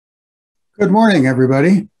Good morning,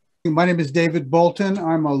 everybody. My name is David Boulton.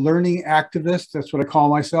 I'm a learning activist. That's what I call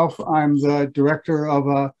myself. I'm the director of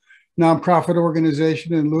a nonprofit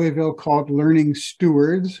organization in Louisville called Learning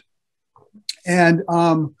Stewards. And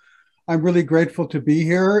I'm really grateful to be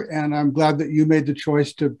here, and I'm glad that you made the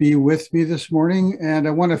choice to be with me this morning. And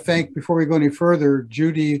I want to thank, before we go any further,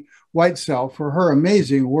 Judy Whitesell for her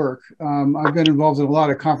amazing work. I've been involved in a lot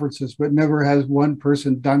of conferences, but never has one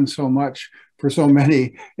person done so much for so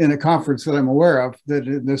many in a conference that I'm aware of than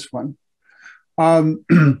in this one. Let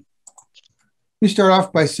me start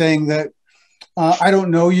off by saying that I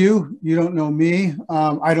don't know you. You don't know me.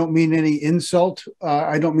 I don't mean any insult.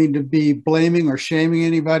 I don't mean to be blaming or shaming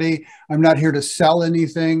anybody. I'm not here to sell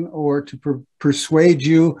anything or to persuade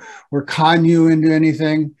you or con you into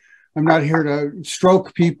anything. I'm not here to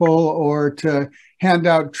stroke people or to hand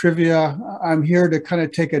out trivia. I'm here to kind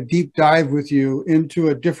of take a deep dive with you into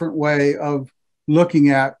a different way of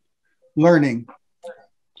looking at learning.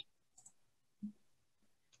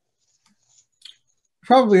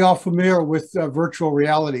 Probably all familiar with virtual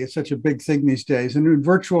reality. It's such a big thing these days. And in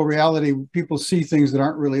virtual reality, people see things that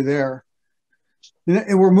aren't really there.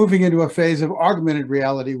 And we're moving into a phase of augmented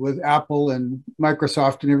reality with Apple and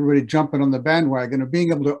Microsoft and everybody jumping on the bandwagon of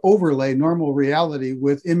being able to overlay normal reality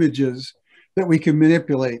with images that we can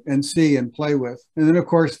manipulate and see and play with. And then, of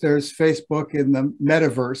course, there's Facebook and the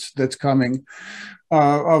metaverse that's coming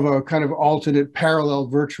of a kind of alternate parallel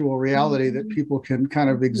virtual reality that people can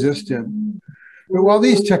kind of exist in. But while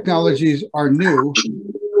these technologies are new,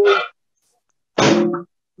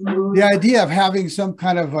 the idea of having some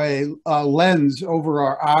kind of a lens over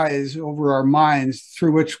our eyes, over our minds,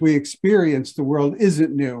 through which we experience the world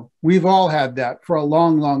isn't new. We've all had that for a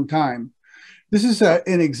long, long time. This is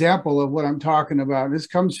an example of what I'm talking about. This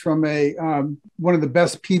comes from one of the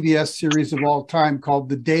best PBS series of all time called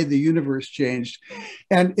The Day the Universe Changed.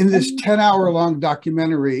 And in this 10-hour-long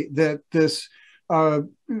documentary that this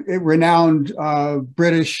renowned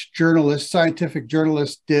British journalist, scientific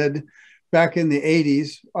journalist did back in the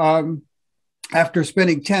 80s, after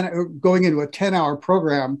spending going into a 10-hour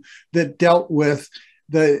program that dealt with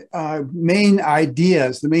the main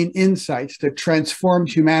ideas, the main insights that transformed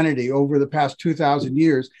humanity over the past 2,000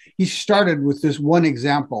 years. He started with this one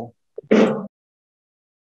example.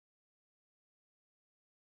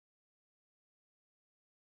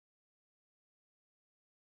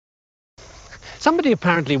 Somebody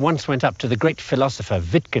apparently once went up to the great philosopher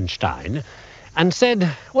Wittgenstein and said,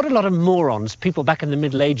 what a lot of morons people back in the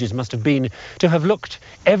Middle Ages must have been to have looked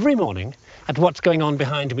every morning at what's going on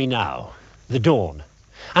behind me now, the dawn,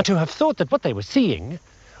 and to have thought that what they were seeing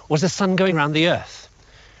was the sun going around the earth.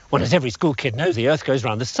 Well, as every school kid knows, the earth goes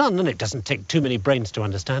around the sun, and it doesn't take too many brains to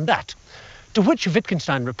understand that. To which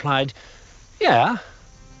Wittgenstein replied, yeah,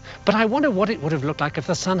 but I wonder what it would have looked like if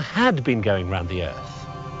the sun had been going around the earth.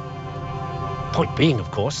 Point being, of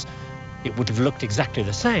course, it would have looked exactly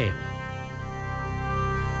the same.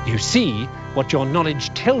 You see what your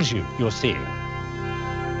knowledge tells you you're seeing.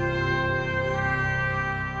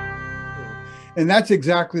 And that's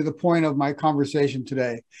exactly the point of my conversation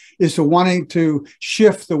today, is to wanting to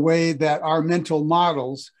shift the way that our mental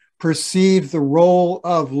models perceive the role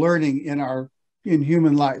of learning in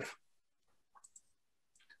human life.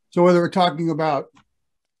 So whether we're talking about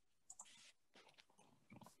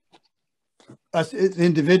us as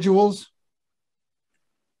individuals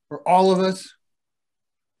or all of us,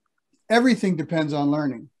 everything depends on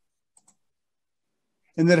learning.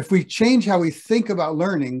 And that if we change how we think about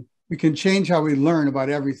learning, we can change how we learn about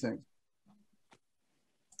everything.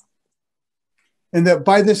 And that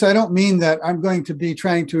by this, I don't mean that I'm going to be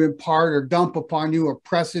trying to impart or dump upon you or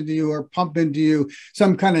press into you or pump into you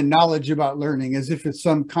some kind of knowledge about learning as if it's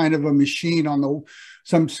some kind of a machine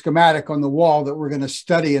some schematic on the wall that we're going to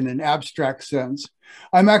study in an abstract sense.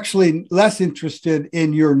 I'm actually less interested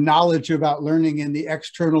in your knowledge about learning in the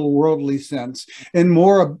external worldly sense and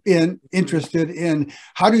more interested in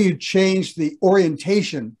how do you change the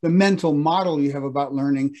orientation, the mental model you have about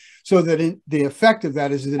learning so that the effect of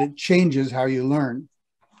that is that it changes how you learn.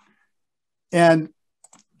 And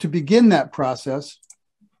to begin that process,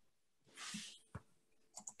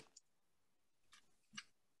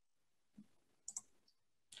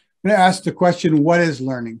 I'm going to ask the question, what is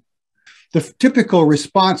learning? The typical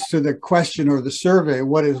response to the question or the survey,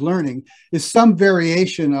 what is learning, is some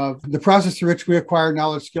variation of the process through which we acquire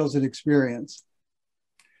knowledge, skills, and experience.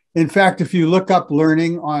 In fact, if you look up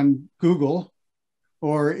learning on Google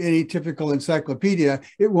or any typical encyclopedia,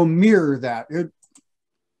 it will mirror that,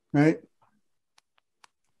 right?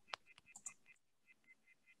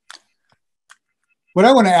 What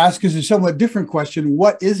I want to ask is a somewhat different question.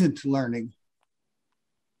 What isn't learning?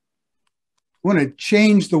 We want to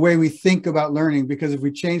change the way we think about learning, because if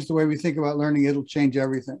we change the way we think about learning, it'll change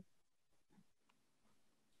everything.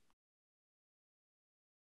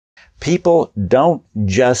 People don't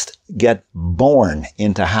just get born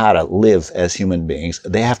into how to live as human beings.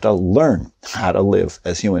 They have to learn how to live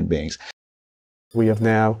as human beings. We have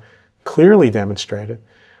now clearly demonstrated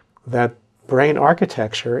that brain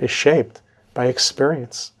architecture is shaped by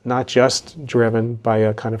experience, not just driven by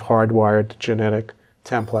a kind of hardwired genetic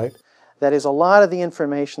template. That is, a lot of the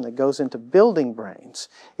information that goes into building brains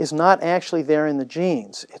is not actually there in the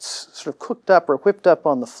genes. It's sort of cooked up or whipped up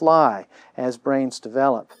on the fly as brains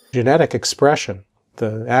develop. Genetic expression,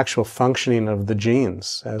 the actual functioning of the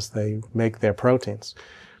genes as they make their proteins,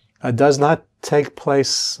 does not take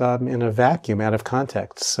place in a vacuum out of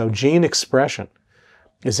context. So gene expression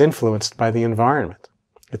is influenced by the environment.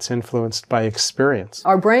 It's influenced by experience.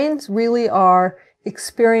 Our brains really are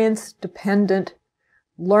experience-dependent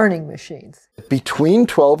learning machines. Between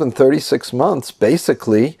 12 and 36 months,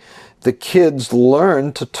 basically, the kids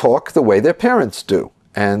learn to talk the way their parents do.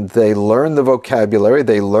 And they learn the vocabulary,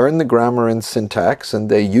 they learn the grammar and syntax, and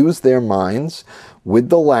they use their minds with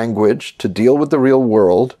the language to deal with the real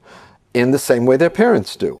world in the same way their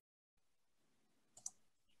parents do.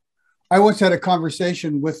 I once had a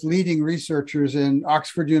conversation with leading researchers in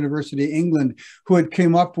Oxford University, England, who had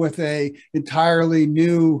come up with an entirely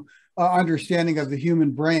new understanding of the human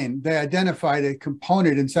brain. They identified a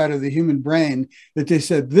component inside of the human brain that they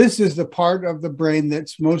said, this is the part of the brain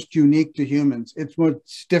that's most unique to humans. It's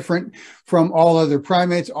most different from all other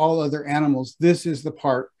primates, all other animals. This is the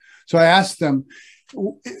part. So I asked them,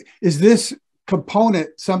 is this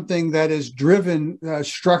component something that is driven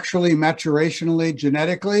structurally, maturationally,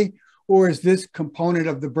 genetically? Or is this component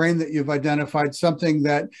of the brain that you've identified something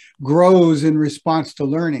that grows in response to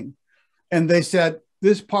learning? And they said,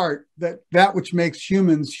 this part, that which makes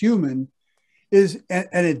humans human, is an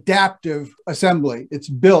adaptive assembly. It's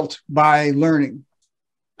built by learning.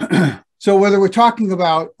 So whether we're talking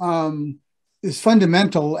about as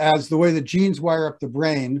fundamental as the way the genes wire up the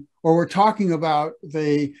brain, or we're talking about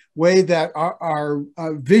the way that our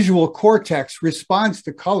visual cortex responds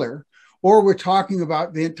to color, or we're talking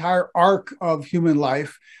about the entire arc of human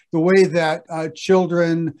life, the way that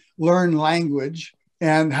children learn language,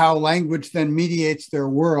 and how language then mediates their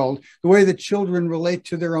world, the way that children relate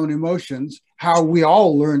to their own emotions, how we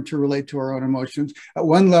all learn to relate to our own emotions. At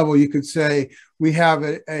one level, you could say we have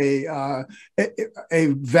a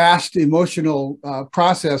vast emotional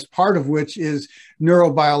process, part of which is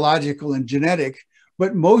neurobiological and genetic,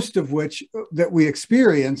 but most of which that we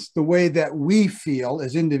experience, the way that we feel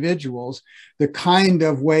as individuals, the kind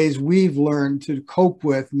of ways we've learned to cope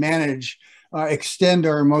with, manage, extend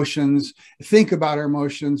our emotions, think about our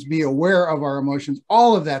emotions, be aware of our emotions,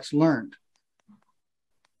 all of that's learned.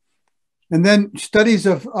 And then studies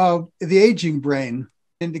of the aging brain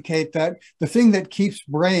indicate that the thing that keeps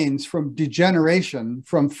brains from degeneration,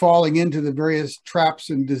 from falling into the various traps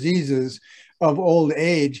and diseases of old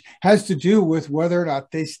age, has to do with whether or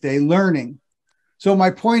not they stay learning. So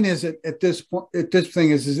my point is at this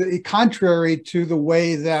thing is that contrary to the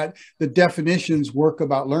way that the definitions work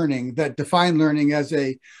about learning, that define learning as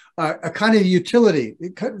a kind of utility.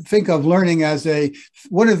 Think of learning as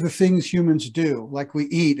one of the things humans do, like we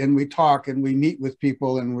eat and we talk and we meet with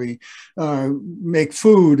people and we make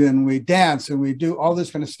food and we dance and we do all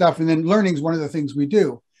this kind of stuff. And then learning is one of the things we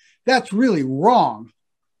do. That's really wrong.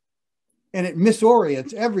 And it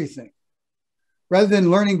misorients everything. Rather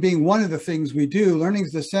than learning being one of the things we do, learning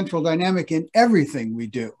is the central dynamic in everything we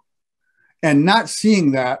do. And not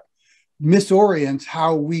seeing that misorients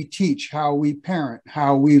how we teach, how we parent,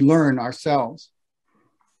 how we learn ourselves.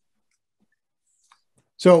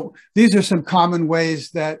 So these are some common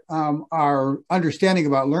ways that our understanding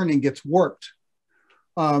about learning gets warped.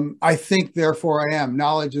 I think, therefore I am.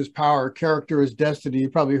 Knowledge is power. Character is destiny. You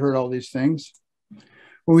probably heard all these things.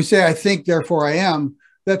 When we say I think, therefore I am,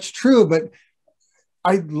 that's true, but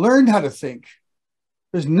I learned how to think.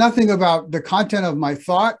 There's nothing about the content of my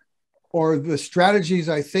thought or the strategies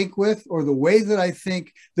I think with or the way that I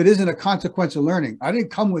think that isn't a consequence of learning. I didn't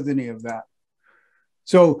come with any of that.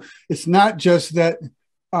 So it's not just that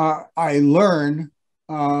I learn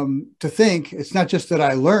to think. It's not just that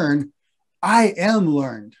I learn. I am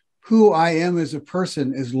learned. Who I am as a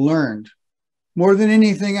person is learned more than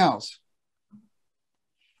anything else.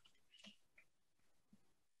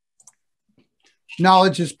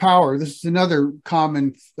 Knowledge is power. This is another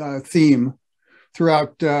common theme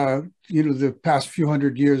throughout the past few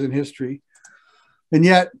hundred years in history. And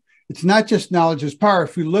yet, it's not just knowledge is power.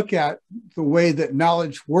 If we look at the way that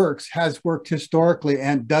knowledge works, has worked historically,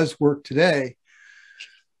 and does work today,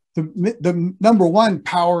 The number one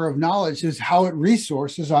power of knowledge is how it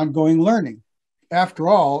resources ongoing learning. After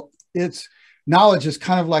all, knowledge is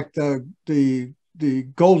kind of like the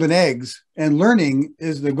golden eggs, and learning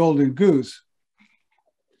is the golden goose.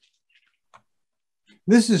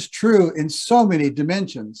 This is true in so many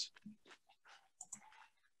dimensions.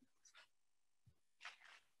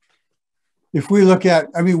 If we look at,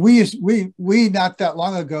 I mean, we not that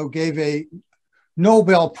long ago gave a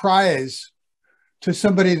Nobel Prize to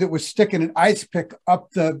somebody that was sticking an ice pick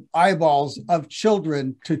up the eyeballs of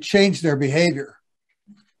children to change their behavior.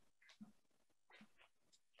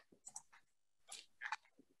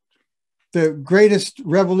 The greatest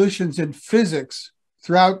revolutions in physics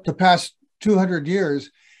throughout the past 200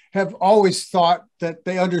 years have always thought that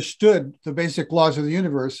they understood the basic laws of the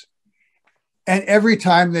universe. And every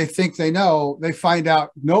time they think they know, they find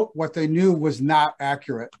out, nope, what they knew was not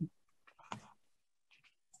accurate. It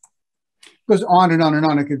goes on and on and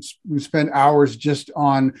on. I could spend hours just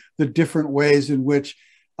on the different ways in which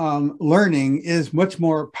learning is much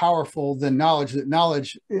more powerful than knowledge, that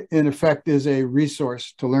knowledge, in effect, is a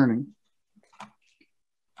resource to learning.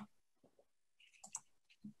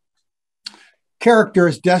 Character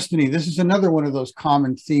is destiny. This is another one of those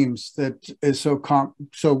common themes that is so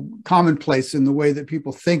commonplace in the way that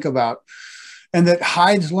people think about, and that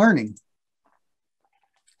hides learning.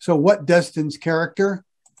 So what destines character?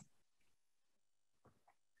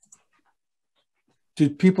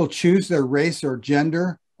 Did people choose their race or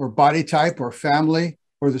gender or body type or family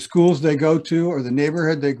or the schools they go to or the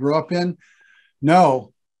neighborhood they grew up in?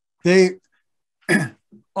 No,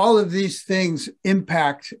 all of these things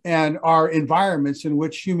impact and are environments in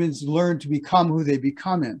which humans learn to become who they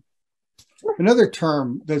become in. Another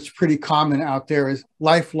term that's pretty common out there is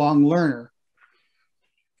lifelong learner.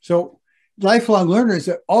 So lifelong learner is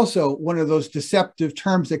also one of those deceptive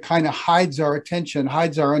terms that kind of hides our attention,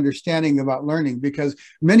 hides our understanding about learning, because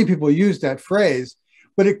many people use that phrase,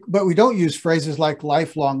 but we don't use phrases like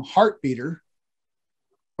lifelong heartbeater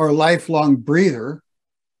or lifelong breather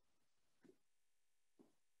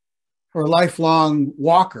or lifelong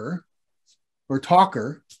walker or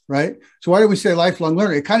talker, right? So why do we say lifelong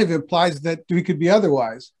learner? It kind of implies that we could be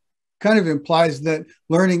otherwise. Kind of implies that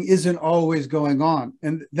learning isn't always going on.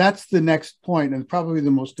 And that's the next point, and probably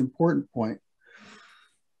the most important point.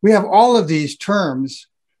 We have all of these terms,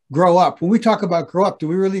 grow up. When we talk about grow up, do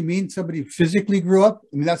we really mean somebody physically grew up?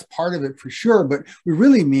 I mean, that's part of it for sure, but we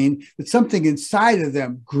really mean that something inside of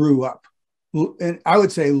them grew up. And I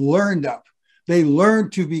would say learned up. They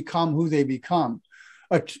learn to become who they become.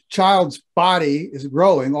 A child's body is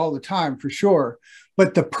growing all the time, for sure.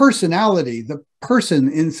 But the personality, the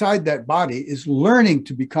person inside that body is learning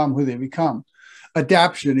to become who they become.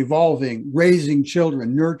 Adaption, evolving, raising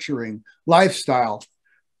children, nurturing, lifestyle.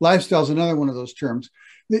 Lifestyle is another one of those terms.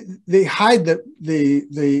 They hide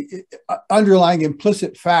the underlying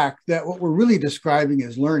implicit fact that what we're really describing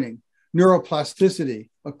is learning, neuroplasticity,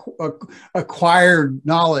 acquired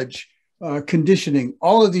knowledge, conditioning.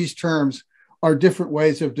 All of these terms are different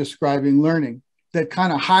ways of describing learning that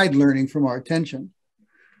kind of hide learning from our attention.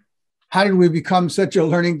 How did we become such a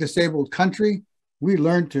learning disabled country? We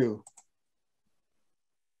learned to.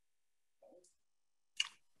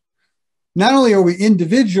 Not only are we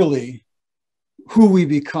individually who we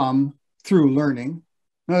become through learning,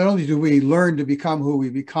 not only do we learn to become who we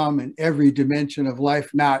become in every dimension of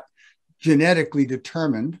life, not genetically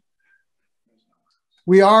determined,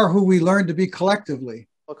 we are who we learn to be collectively.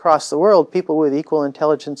 Across the world, people with equal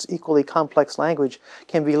intelligence, equally complex language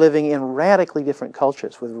can be living in radically different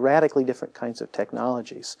cultures with radically different kinds of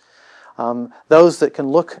technologies. Those that can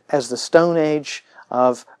look as the Stone Age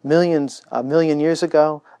of a million years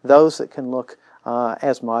ago, those that can look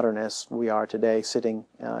as modern as we are today sitting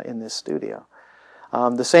in this studio.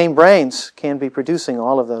 The same brains can be producing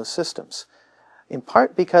all of those systems, in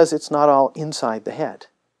part because it's not all inside the head.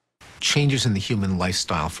 Changes in the human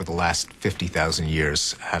lifestyle for the last 50,000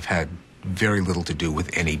 years have had very little to do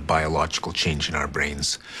with any biological change in our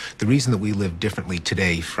brains. The reason that we live differently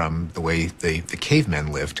today from the way the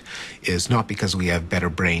cavemen lived is not because we have better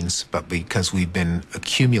brains, but because we've been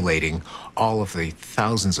accumulating all of the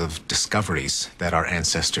thousands of discoveries that our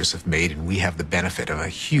ancestors have made, and we have the benefit of a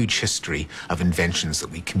huge history of inventions that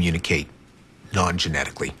we communicate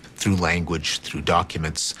non-genetically, through language, through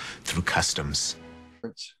documents, through customs.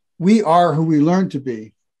 We are who we learn to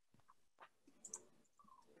be.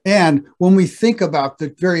 And when we think about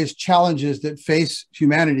the various challenges that face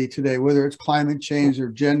humanity today, whether it's climate change or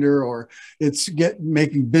gender, or it's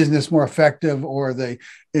making business more effective, or the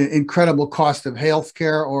incredible cost of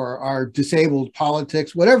healthcare, or our disabled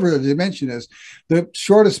politics, whatever the dimension is, the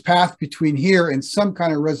shortest path between here and some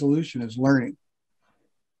kind of resolution is learning.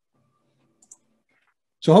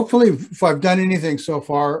 So hopefully, if I've done anything so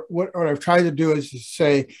far, what I've tried to do is to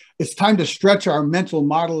say it's time to stretch our mental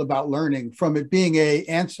model about learning from it being an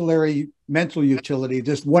ancillary mental utility,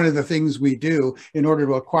 just one of the things we do in order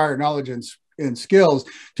to acquire knowledge and skills,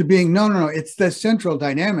 to being, no, it's the central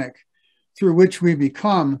dynamic through which we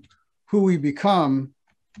become who we become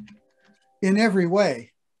in every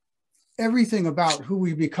way. Everything about who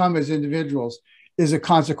we become as individuals is a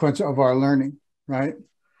consequence of our learning, right?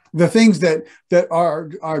 The things that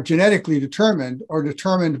are genetically determined or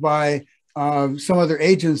determined by some other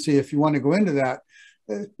agency, if you want to go into that,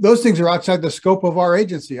 those things are outside the scope of our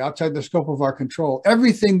agency, outside the scope of our control.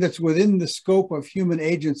 Everything that's within the scope of human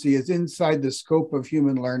agency is inside the scope of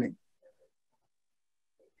human learning.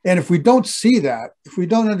 And if we don't see that, if we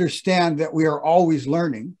don't understand that we are always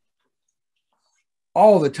learning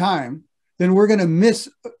all the time, then we're going to miss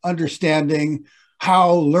understanding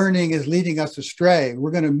how learning is leading us astray.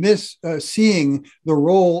 We're going to miss seeing the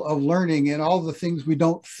role of learning in all the things we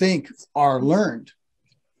don't think are learned.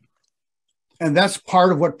 And that's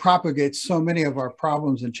part of what propagates so many of our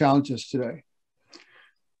problems and challenges today.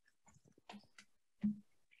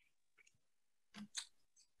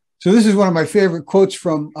 So this is one of my favorite quotes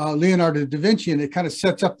from Leonardo da Vinci, and it kind of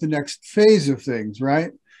sets up the next phase of things,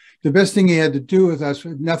 right? The best thing he had to do with us,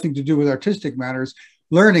 nothing to do with artistic matters,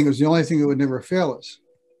 learning was the only thing that would never fail us.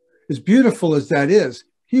 As beautiful as that is,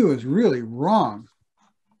 he was really wrong.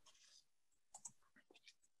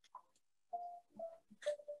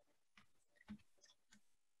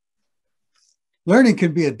 Learning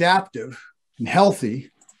can be adaptive and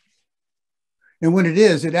healthy. And when it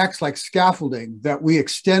is, it acts like scaffolding that we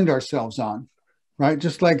extend ourselves on, right?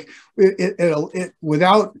 Just like it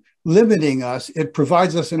without limiting us, it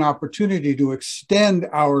provides us an opportunity to extend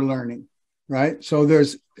our learning. Right? So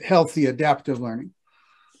there's healthy adaptive learning.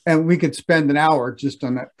 And we could spend an hour just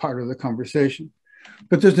on that part of the conversation.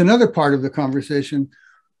 But there's another part of the conversation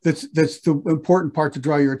that's the important part to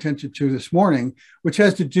draw your attention to this morning, which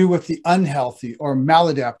has to do with the unhealthy or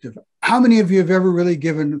maladaptive. How many of you have ever really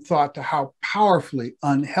given thought to how powerfully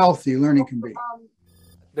unhealthy learning can be?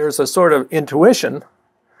 There's a sort of intuition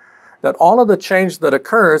that all of the change that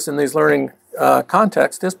occurs in these learning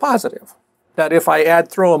contexts is positive. That if I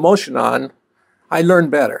throw emotion on, I learn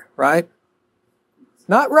better, right?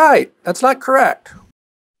 Not right. That's not correct.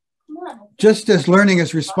 Just as learning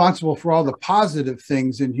is responsible for all the positive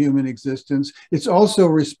things in human existence, it's also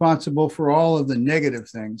responsible for all of the negative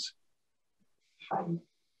things.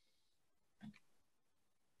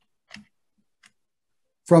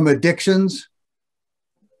 From addictions,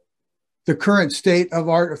 the current state of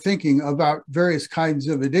our thinking about various kinds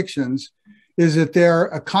of addictions is that they're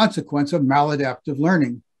a consequence of maladaptive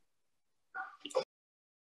learning.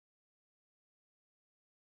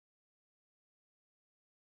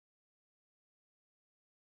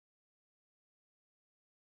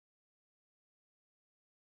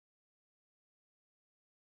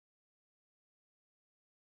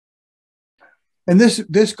 And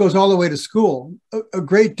this goes all the way to school. A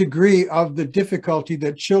great degree of the difficulty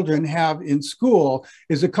that children have in school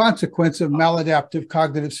is a consequence of maladaptive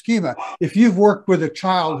cognitive schema. If you've worked with a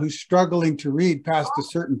child who's struggling to read past a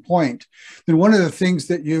certain point, then one of the things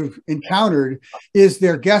that you've encountered is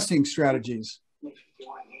their guessing strategies.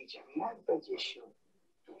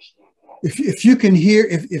 If you can hear,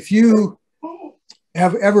 if you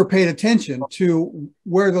have ever paid attention to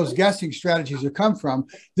where those guessing strategies have come from,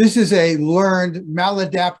 this is a learned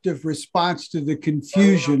maladaptive response to the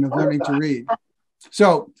confusion of learning to read.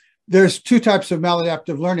 So there's two types of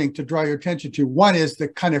maladaptive learning to draw your attention to. One is the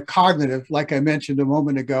kind of cognitive, like I mentioned a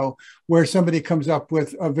moment ago, where somebody comes up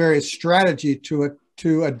with a various strategy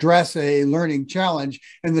to address a learning challenge,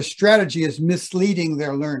 and the strategy is misleading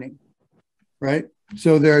their learning, right?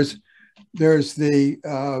 So there's the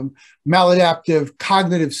maladaptive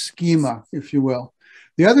cognitive schema, if you will.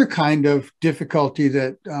 The other kind of difficulty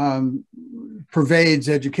that pervades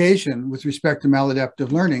education with respect to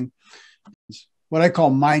maladaptive learning is what I call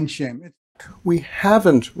mind shame. We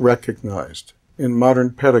haven't recognized in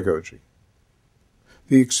modern pedagogy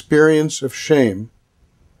the experience of shame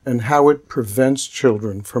and how it prevents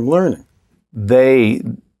children from learning. They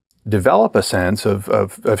develop a sense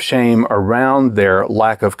of shame around their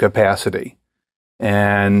lack of capacity.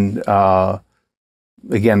 And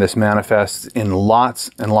Again, this manifests in lots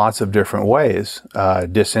and lots of different ways.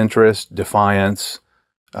 Disinterest, defiance,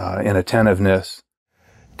 inattentiveness.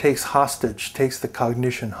 Takes the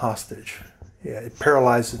cognition hostage. Yeah, it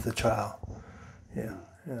paralyzes the child. Yeah,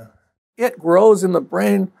 yeah. It grows in the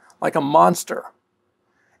brain like a monster.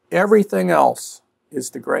 Everything else is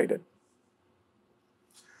degraded.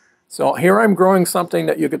 So here I'm growing something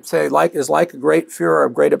that you could say is like a great fear or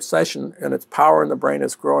a great obsession, and its power in the brain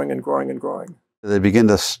is growing and growing and growing. They begin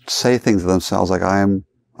to say things to themselves like, I'm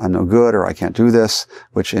no good, or I can't do this,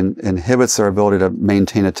 which inhibits their ability to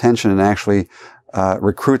maintain attention and actually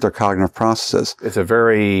recruit their cognitive processes. It's a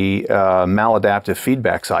very maladaptive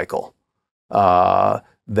feedback cycle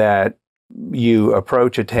that you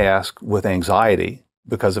approach a task with anxiety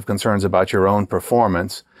because of concerns about your own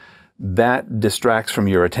performance. That distracts from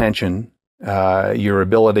your attention, your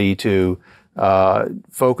ability to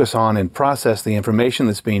focus on and process the information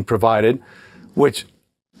that's being provided, which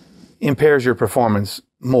impairs your performance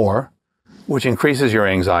more, which increases your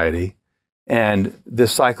anxiety, and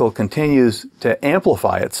this cycle continues to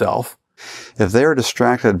amplify itself. If they are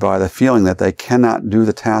distracted by the feeling that they cannot do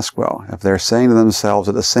the task well, if they're saying to themselves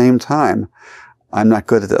at the same time, I'm not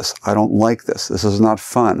good at this, I don't like this, this is not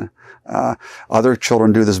fun, other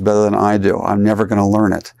children do this better than I do, I'm never going to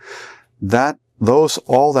learn it.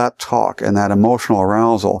 All that talk and that emotional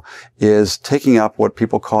arousal is taking up what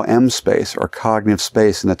people call M space, or cognitive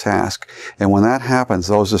space in the task. And when that happens,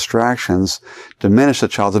 those distractions diminish the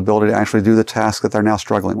child's ability to actually do the task that they're now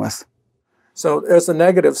struggling with. So there's a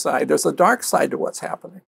negative side, there's a dark side to what's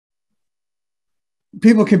happening.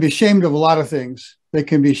 People can be ashamed of a lot of things. They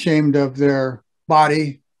can be ashamed of their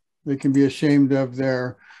body. They can be ashamed of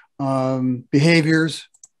their behaviors.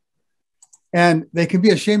 And they can be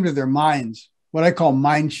ashamed of their minds. What I call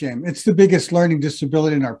mind shame. It's the biggest learning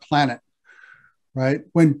disability on our planet, right?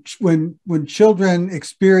 When children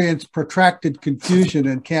experience protracted confusion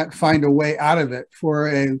and can't find a way out of it for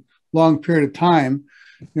a long period of time,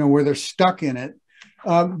 where they're stuck in it,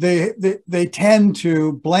 they tend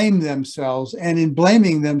to blame themselves, and in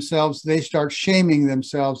blaming themselves, they start shaming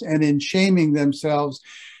themselves, and in shaming themselves,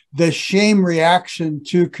 the shame reaction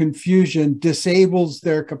to confusion disables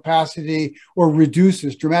their capacity, or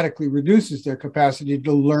dramatically reduces their capacity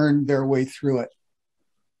to learn their way through it.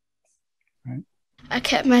 Right? I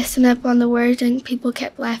kept messing up on the words and people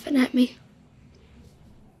kept laughing at me.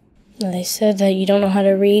 They said that you don't know how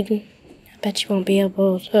to read. I bet you won't be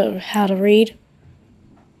able to how to read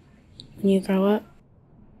when you grow up.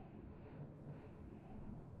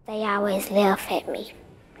 They always laugh at me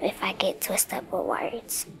if I get twisted up with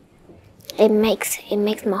words. It makes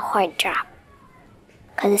my heart drop,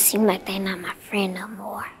 because it seems like they're not my friend no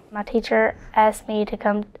more. My teacher asked me to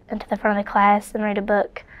come into the front of the class and read a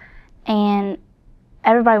book, and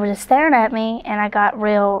everybody was just staring at me, and I got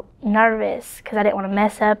real nervous because I didn't want to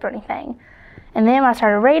mess up or anything. And then when I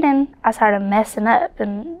started reading, I started messing up,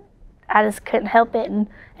 and I just couldn't help it, and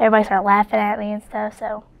everybody started laughing at me and stuff.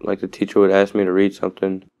 So, like, the teacher would ask me to read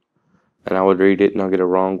something, and I would read it, and I'll get a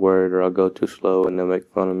wrong word, or I'll go too slow, and they'll make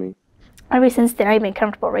fun of me. Ever since then, I've been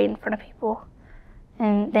comfortable reading in front of people,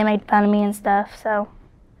 and they made fun of me and stuff, so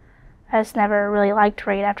I just never really liked to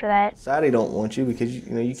read after that. Society don't want you because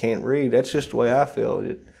you can't read. That's just the way I feel.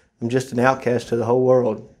 I'm just an outcast to the whole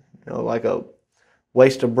world, like a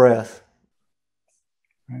waste of breath.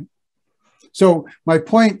 Right. So my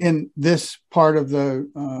point in this part of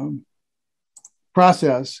the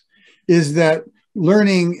process is that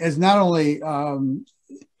learning is not only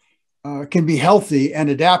can be healthy and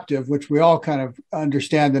adaptive, which we all kind of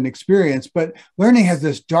understand and experience, but learning has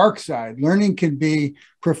this dark side. Learning can be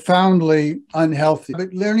profoundly unhealthy,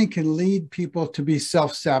 but learning can lead people to be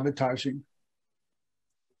self-sabotaging.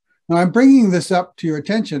 Now, I'm bringing this up to your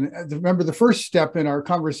attention. Remember, the first step in our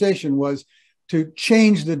conversation was to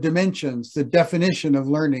change the dimensions, the definition of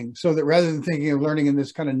learning, so that rather than thinking of learning in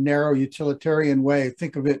this kind of narrow utilitarian way,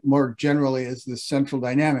 think of it more generally as the central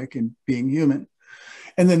dynamic in being human.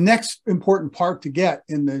 And the next important part to get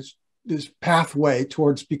in this pathway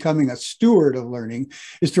towards becoming a steward of learning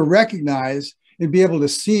is to recognize and be able to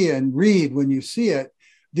see and read when you see it,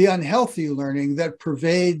 the unhealthy learning that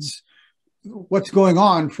pervades what's going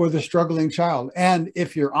on for the struggling child. And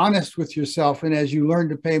if you're honest with yourself, and as you learn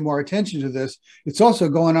to pay more attention to this, it's also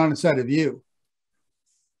going on inside of you.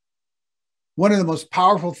 One of the most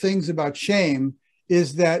powerful things about shame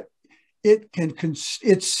is that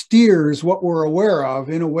it steers what we're aware of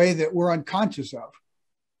in a way that we're unconscious of.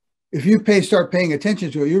 If you start paying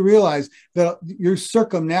attention to it, you realize that you're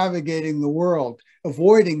circumnavigating the world,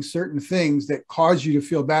 avoiding certain things that cause you to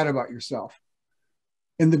feel bad about yourself.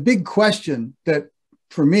 And the big question that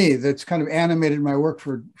for me that's kind of animated my work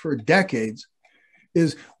for decades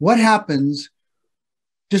is what happens,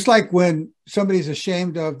 just like when somebody's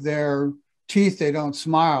ashamed of their teeth, they don't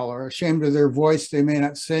smile, or ashamed of their voice, they may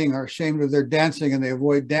not sing, or ashamed of their dancing and they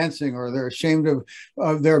avoid dancing, or they're ashamed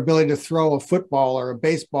of their ability to throw a football or a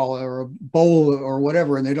baseball or a bowl or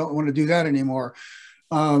whatever, and they don't want to do that anymore.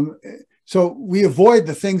 So we avoid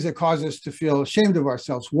the things that cause us to feel ashamed of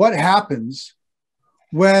ourselves. What happens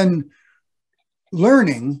when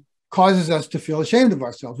learning causes us to feel ashamed of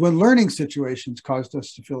ourselves, when learning situations caused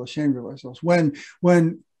us to feel ashamed of ourselves, when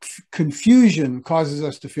confusion causes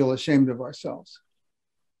us to feel ashamed of ourselves?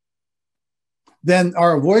 Then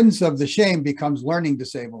our avoidance of the shame becomes learning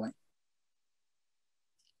disabling.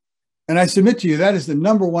 And I submit to you, that is the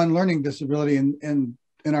 #1 learning disability in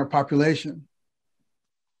our population.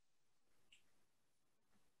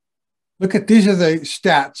 Look at, these are the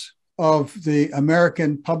stats of the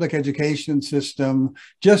American public education system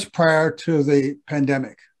just prior to the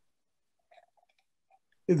pandemic.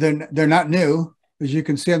 They're not new. As you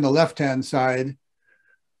can see on the left-hand side,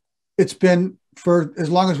 it's been, for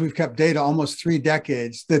as long as we've kept data, almost 3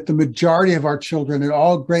 decades, that the majority of our children at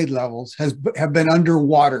all grade levels have been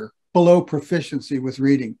underwater, below proficiency with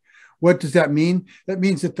reading. What does that mean? That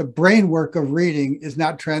means that the brain work of reading is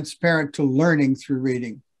not transparent to learning through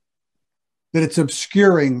reading, that it's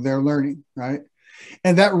obscuring their learning, right?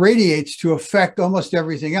 And that radiates to affect almost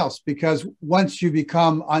everything else, because once you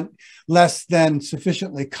become less than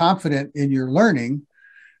sufficiently confident in your learning,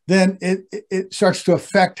 then it starts to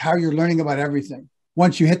affect how you're learning about everything.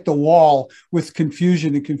 Once you hit the wall with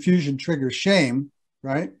confusion, and confusion triggers shame,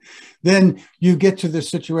 right? Then you get to the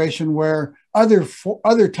situation where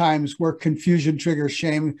other times where confusion triggers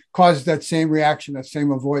shame causes that same reaction, that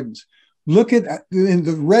same avoidance. Look at, in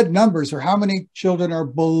the red numbers, are how many children are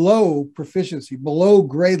below proficiency, below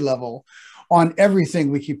grade level on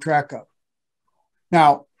everything we keep track of.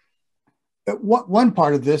 Now, one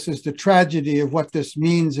part of this is the tragedy of what this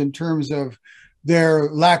means in terms of their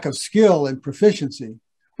lack of skill and proficiency.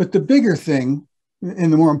 But the bigger thing,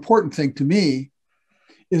 and the more important thing to me,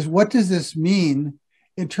 is what does this mean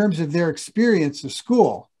in terms of their experience of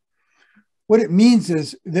school? What it means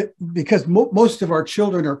is that because most of our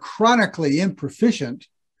children are chronically improficient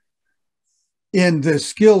in the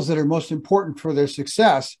skills that are most important for their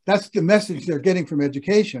success, that's the message they're getting from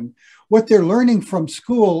education. What they're learning from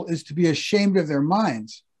school is to be ashamed of their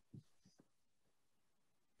minds.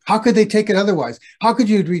 How could they take it otherwise? How could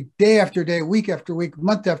you read day after day, week after week,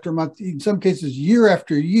 month after month, in some cases year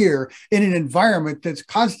after year, in an environment that's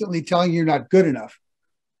constantly telling you you're not good enough?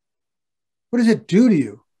 What does it do to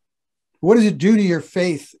you? What does it do to your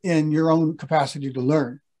faith in your own capacity to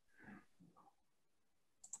learn?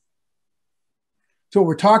 So what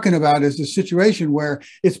we're talking about is a situation where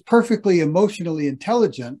it's perfectly emotionally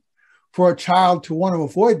intelligent for a child to want to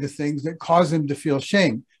avoid the things that cause them to feel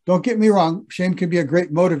shame. Don't get me wrong, shame can be a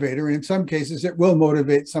great motivator, and in some cases it will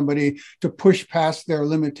motivate somebody to push past their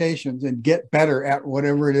limitations and get better at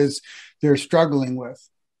whatever it is they're struggling with.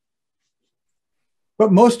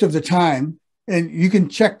 But most of the time, and you can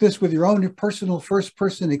check this with your own personal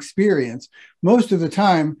first-person experience, most of the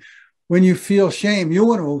time when you feel shame, you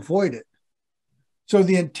want to avoid it. So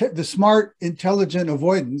the smart, intelligent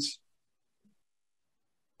avoidance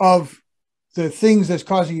of the things that's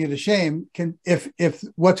causing you to shame can, if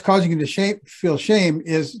what's causing you to feel shame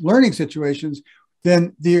is learning situations,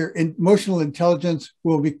 then their emotional intelligence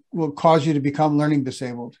will cause you to become learning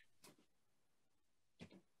disabled.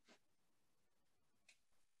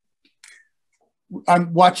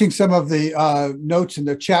 I'm watching some of the notes in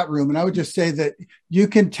the chat room, and I would just say that you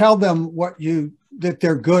can tell them that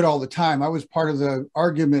they're good all the time. I was part of the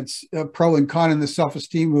arguments pro and con in the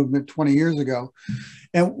self-esteem movement 20 years ago.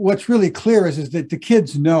 And what's really clear is that the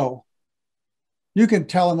kids know. You can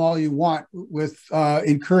tell them all you want with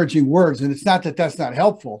encouraging words, and it's not that that's not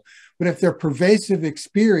helpful, but if their pervasive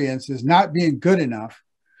experience is not being good enough,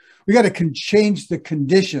 we got to change the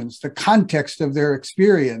conditions, the context of their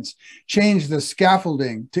experience, change the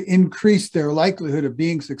scaffolding to increase their likelihood of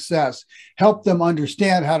being success, help them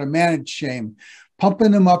understand how to manage shame,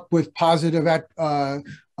 pumping them up with positive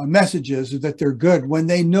messages that they're good when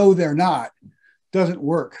they know they're not, doesn't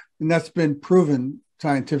work. And that's been proven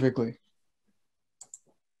scientifically.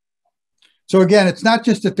 So again, it's not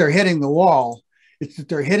just that they're hitting the wall, it's that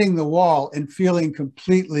they're hitting the wall and feeling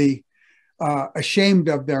completely ashamed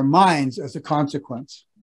of their minds as a consequence.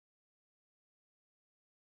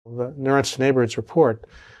 The Neurons to Neighborhoods report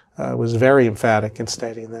was very emphatic in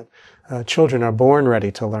stating that children are born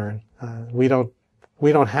ready to learn. We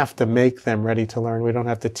don't have to make them ready to learn. We don't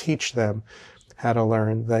have to teach them how to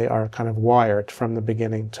learn. They are kind of wired from the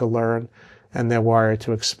beginning to learn, and they're wired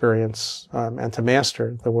to experience and to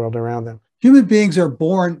master the world around them. Human beings are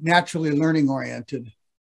born naturally learning oriented.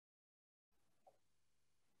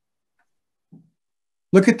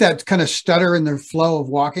 Look at that kind of stutter in the flow of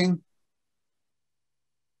walking.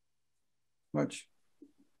 Watch.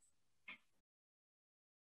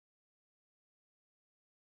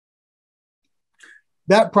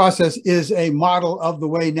 That process is a model of the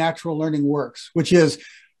way natural learning works, which is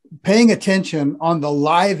paying attention on the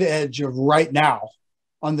live edge of right now,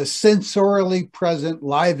 on the sensorially present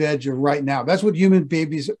live edge of right now. That's what human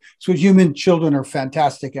babies, that's what human children are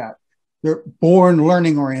fantastic at. They're born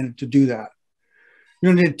learning oriented to do that. You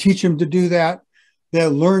don't need to teach them to do that.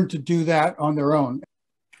 They'll learn to do that on their own.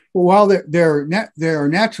 While they're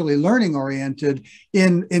naturally learning oriented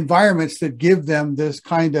in environments that give them this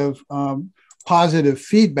kind of positive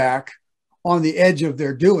feedback on the edge of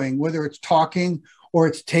their doing, whether it's talking or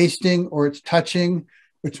it's tasting or it's touching,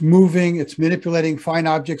 it's moving, it's manipulating fine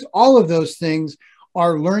objects, all of those things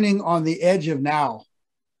are learning on the edge of now,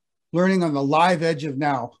 learning on the live edge of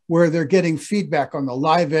now, where they're getting feedback on the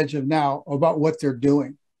live edge of now about what they're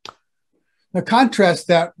doing. Now contrast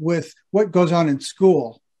that with what goes on in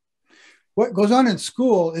school. What goes on in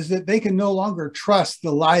school is that they can no longer trust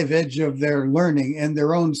the live edge of their learning and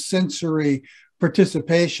their own sensory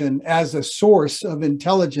participation as a source of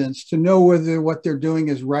intelligence to know whether what they're doing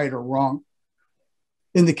is right or wrong.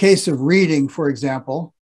 In the case of reading, for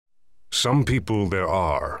example, some people there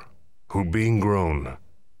are who, being grown,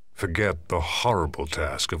 forget the horrible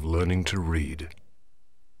task of learning to read.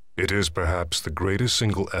 It is perhaps the greatest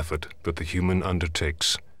single effort that the human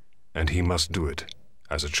undertakes, and he must do it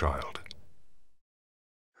as a child.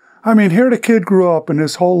 I mean, here the kid grew up, and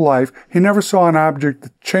his whole life, he never saw an object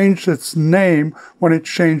that changed its name when it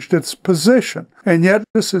changed its position. And yet,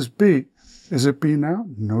 this is B. Is it B now?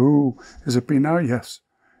 No. Is it B now? Yes.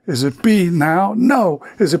 Is it B now? No.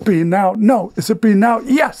 Is it B now? No. Is it B now?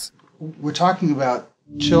 Yes. We're talking about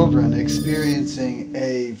children experiencing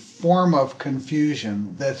a form of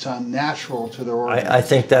confusion that's unnatural to their organism. I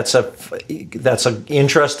think that's an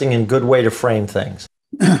interesting and good way to frame things.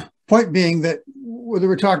 Point being that whether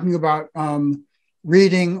we're talking about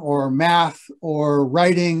reading or math or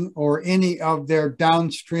writing or any of their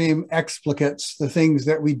downstream explicates, the things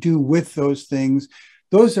that we do with those things,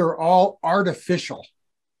 those are all artificial.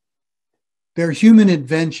 They're human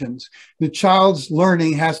inventions. The child's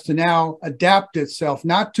learning has to now adapt itself,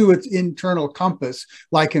 not to its internal compass,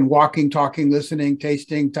 like in walking, talking, listening,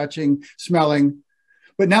 tasting, touching, smelling,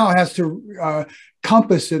 but now it has to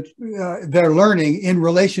compass their learning in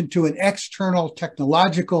relation to an external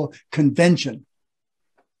technological convention,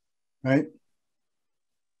 right?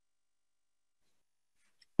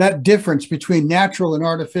 That difference between natural and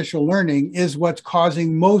artificial learning is what's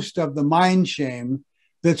causing most of the mind shame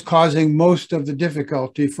that's causing most of the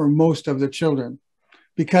difficulty for most of the children,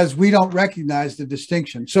 because we don't recognize the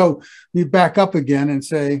distinction. So we back up again and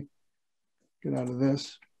say, get out of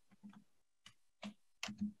this.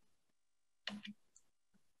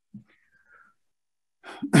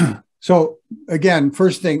 So again,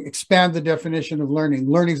 first thing, expand the definition of learning.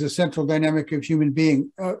 Learning is a central dynamic of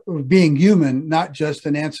being human, not just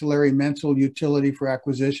an ancillary mental utility for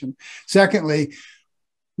acquisition. Secondly,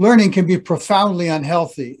 learning can be profoundly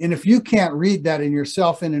unhealthy. And if you can't read that in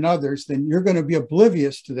yourself and in others, then you're going to be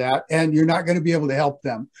oblivious to that and you're not going to be able to help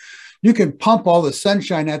them. You can pump all the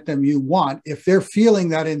sunshine at them you want. If they're feeling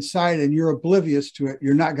that inside and you're oblivious to it,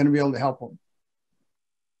 you're not going to be able to help them.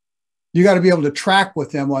 You got to be able to track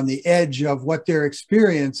with them on the edge of what they're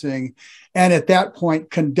experiencing. And at that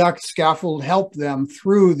point, conduct, scaffold, help them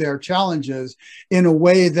through their challenges in a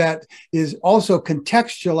way that is also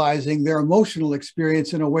contextualizing their emotional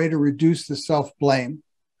experience in a way to reduce the self-blame,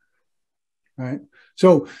 right?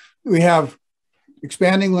 So we have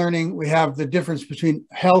expanding learning. We have the difference between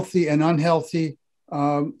healthy and unhealthy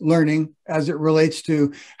learning as it relates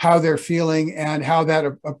to how they're feeling and how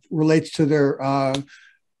that relates to their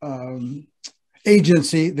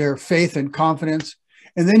agency, their faith and confidence.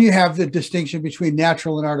 And then you have the distinction between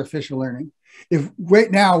natural and artificial learning. If right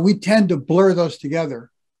now we tend to blur those together,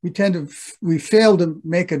 we fail to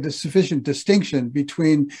make a sufficient distinction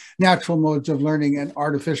between natural modes of learning and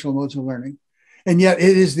artificial modes of learning. And yet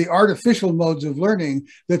it is the artificial modes of learning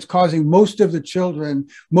that's causing most of the children,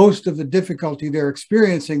 most of the difficulty they're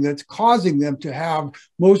experiencing, that's causing them to have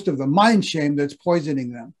most of the mind shame that's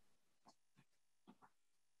poisoning them.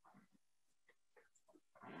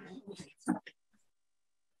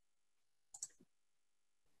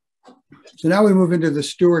 So now we move into the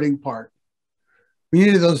stewarding part. We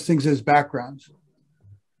needed those things as backgrounds.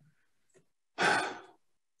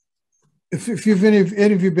 if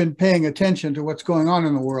any of you been paying attention to what's going on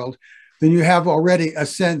in the world, then you have already a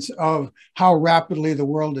sense of how rapidly the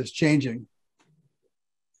world is changing.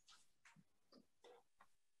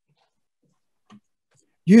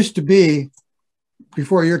 Used to be,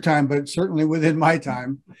 before your time, but certainly within my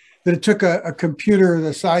time, that it took a computer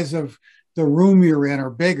the size of the room you're in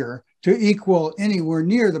or bigger to equal anywhere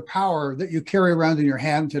near the power that you carry around in your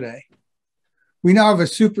hand today. We now have a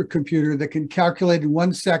supercomputer that can calculate in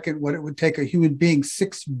 1 second what it would take a human being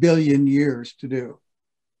 6 billion years to do.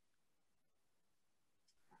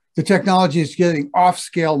 The technology is getting off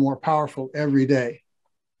scale more powerful every day.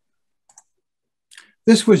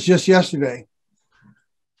 This was just yesterday.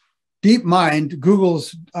 DeepMind,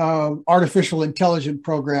 Google's artificial intelligence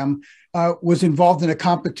program, was involved in a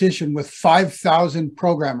competition with 5,000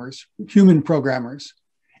 programmers, human programmers,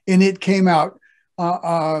 and it came out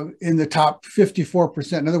in the top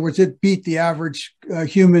 54%. In other words, it beat the average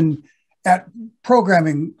human at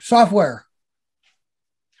programming software.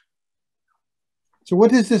 So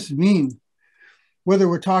what does this mean? Whether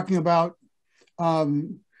we're talking about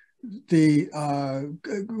we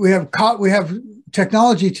have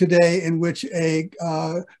technology today in which a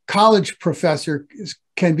college professor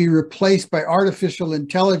can be replaced by artificial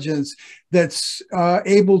intelligence that's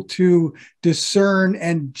able to discern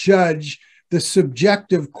and judge the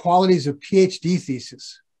subjective qualities of PhD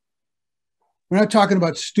theses. We're not talking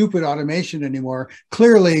about stupid automation anymore.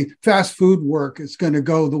 Clearly, fast food work is going to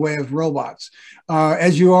go the way of robots.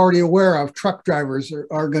 As you're already aware of, truck drivers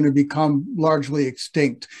are going to become largely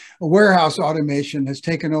extinct. Warehouse automation has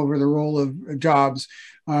taken over the role of jobs,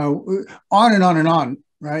 on and on and on,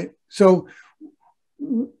 right? So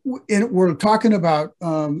we're talking about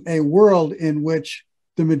a world in which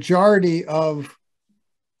the majority of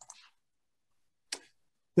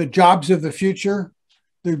the jobs of the future,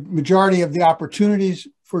 the majority of the opportunities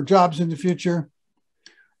for jobs in the future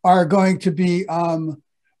are going to be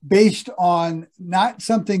based on not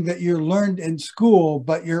something that you learned in school,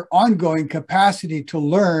 but your ongoing capacity to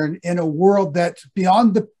learn in a world that's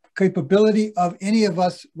beyond the capability of any of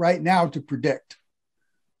us right now to predict.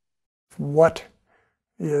 What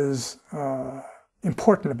is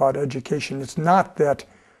important about education? It's not that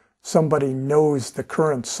somebody knows the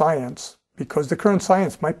current science, because the current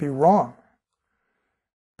science might be wrong.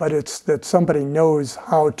 But it's that somebody knows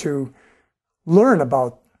how to learn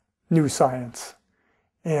about new science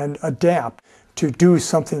and adapt to do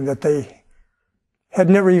something that they had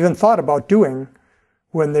never even thought about doing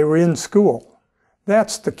when they were in school.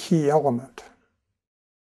 That's the key element.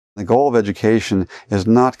 The goal of education is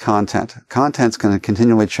not content. Content's going to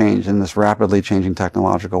continually change in this rapidly changing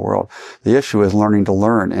technological world. The issue is learning to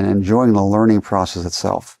learn and enjoying the learning process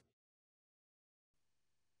itself.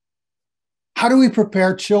 How do we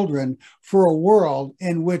prepare children for a world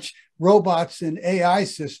in which robots and AI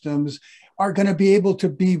systems are going to be able to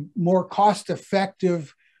be more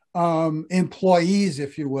cost-effective employees,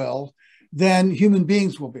 if you will, than human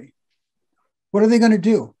beings will be? What are they going to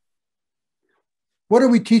do? What are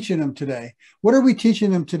we teaching them today? What are we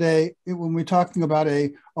teaching them today when we're talking about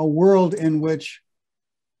a world in which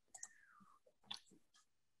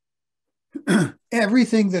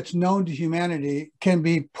everything that's known to humanity can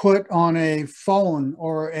be put on a phone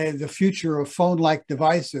or the future of phone-like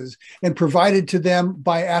devices and provided to them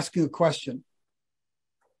by asking a question?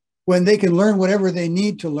 When they can learn whatever they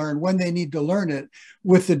need to learn, when they need to learn it,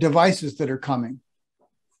 with the devices that are coming.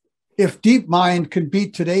 If DeepMind can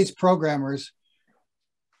beat today's programmers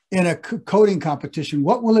in a coding competition,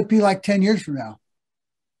 what will it be like 10 years from now?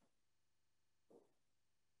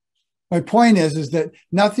 My point is that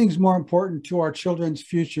nothing's more important to our children's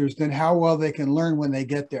futures than how well they can learn when they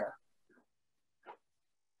get there.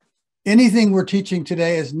 Anything we're teaching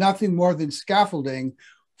today is nothing more than scaffolding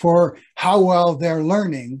for how well they're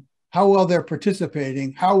learning, how well they're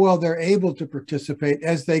participating, how well they're able to participate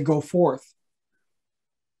as they go forth.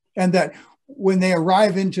 And that when they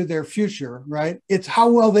arrive into their future, right, it's how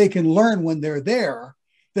well they can learn when they're there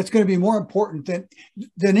that's going to be more important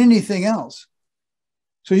than anything else.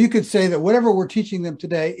 So you could say that whatever we're teaching them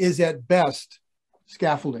today is at best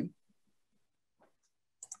scaffolding.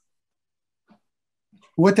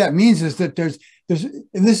 What that means is that there's, and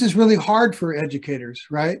this is really hard for educators,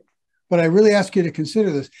 right? But I really ask you to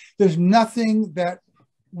consider this. There's nothing that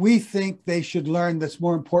we think they should learn that's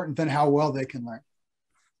more important than how well they can learn.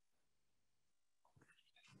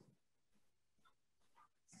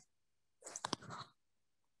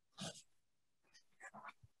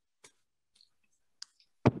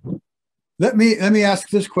 Let me ask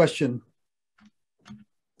this question.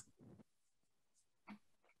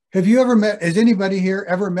 Have you ever met, has anybody here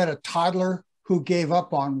ever met a toddler who gave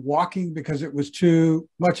up on walking because it was too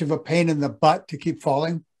much of a pain in the butt to keep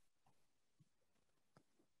falling?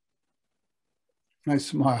 Nice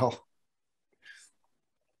smile.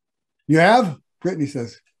 You have? Brittany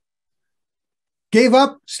says. Gave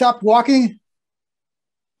up, stopped walking?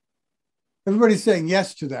 Everybody's saying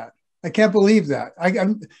yes to that. I can't believe that.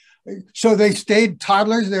 So they stayed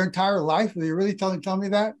toddlers their entire life? Are you really telling me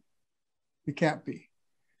that? It can't be.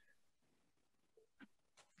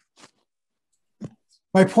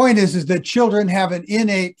 My point is that children have an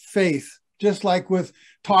innate faith, just like with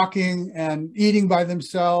talking and eating by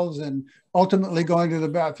themselves and ultimately going to the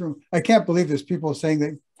bathroom. I can't believe there's people saying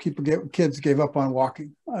that kids gave up on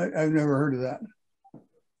walking. I've never heard of that.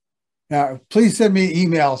 Yeah, please send me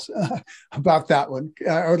emails about that one.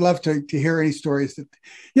 I would love to hear any stories.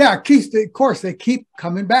 Of course, they keep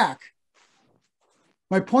coming back.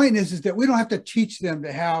 My point is that we don't have to teach them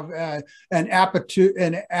to have an attitude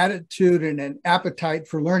and an appetite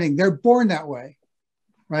for learning. They're born that way,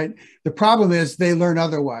 right? The problem is they learn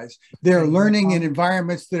otherwise. They're learning in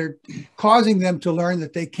environments that are causing them to learn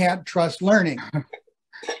that they can't trust learning.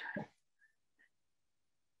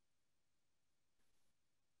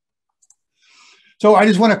 So I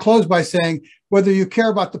just want to close by saying, whether you care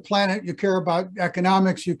about the planet, you care about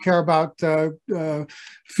economics, you care about the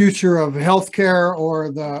future of healthcare, or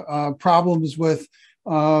the problems with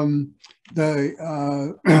the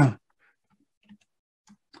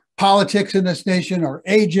politics in this nation, or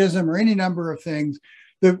ageism, or any number of things,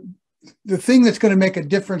 the thing that's going to make a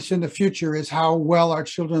difference in the future is how well our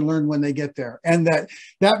children learn when they get there. And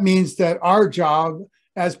that means that our job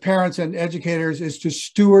as parents and educators is to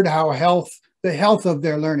steward the health of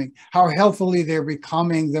their learning, how healthily they're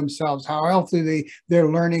becoming themselves, how healthily they're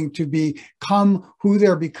learning to become who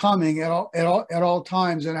they're becoming at all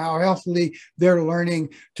times, and how healthily they're learning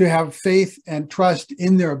to have faith and trust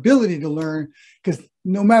in their ability to learn. Because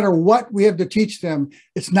no matter what we have to teach them,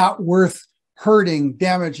 it's not worth hurting,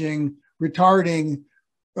 damaging, retarding,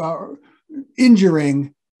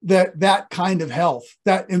 injuring that kind of health,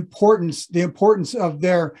 the importance of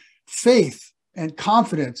their faith and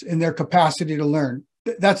confidence in their capacity to learn.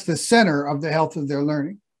 That's the center of the health of their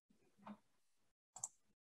learning.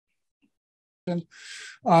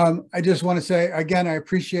 I just want to say, again, I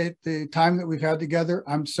appreciate the time that we've had together.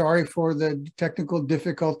 I'm sorry for the technical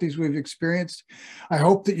difficulties we've experienced. I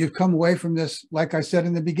hope that you've come away from this, like I said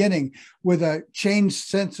in the beginning, with a changed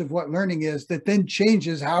sense of what learning is, that then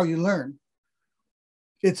changes how you learn.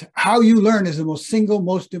 It's how you learn is the single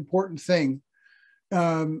most important thing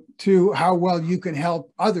to how well you can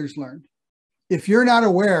help others learn. If you're not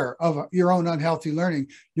aware of your own unhealthy learning,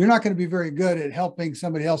 you're not going to be very good at helping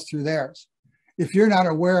somebody else through theirs. If you're not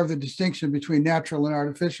aware of the distinction between natural and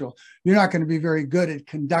artificial, you're not going to be very good at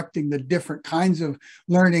conducting the different kinds of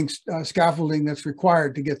learning scaffolding that's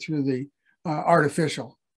required to get through the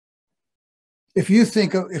artificial. If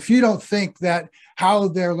you don't think that how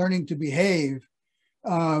they're learning to behave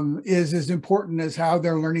is as important as how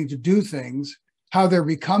they're learning to do things, how they're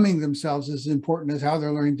becoming themselves is important as how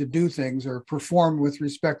they're learning to do things or perform with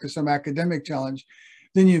respect to some academic challenge,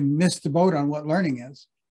 then you miss the boat on what learning is.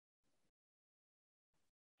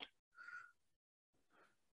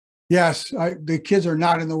 Yes, the kids are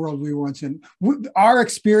not in the world we were once in. Our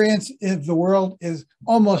experience in the world is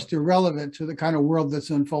almost irrelevant to the kind of world that's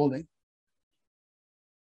unfolding.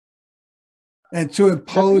 And to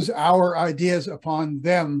impose our ideas upon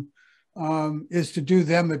them is to do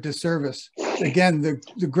them a disservice. Again,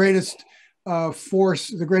 the greatest force,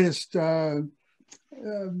 the greatest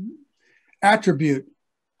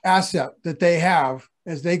asset that they have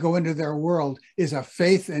as they go into their world is a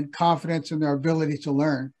faith and confidence in their ability to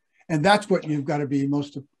learn. And that's what you've got to be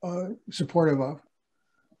most supportive of.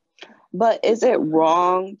 But is it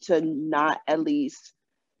wrong to not at least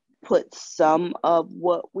put some of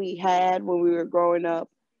what we had when we were growing up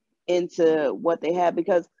into what they had?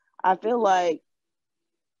 Because I feel like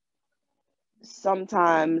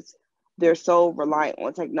sometimes they're so reliant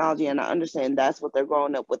on technology, and I understand that's what they're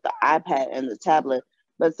growing up with, the iPad and the tablet.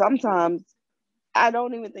 But sometimes I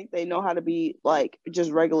don't even think they know how to be like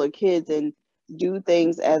just regular kids and do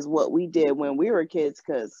things as what we did when we were kids.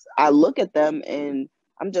 Because I look at them and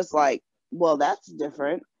I'm just like, well, that's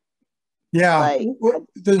different. Yeah, like, you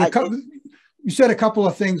said a couple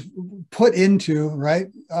of things. Put into, right,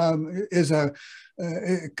 is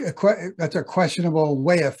that's a questionable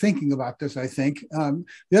way of thinking about this, I think. The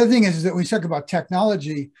other thing is that we talk about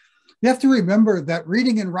technology. You have to remember that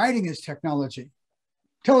reading and writing is technology.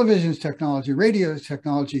 television is technology, radio is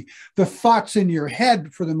technology. The thoughts in your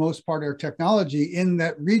head, for the most part, are technology, in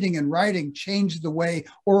that reading and writing change the way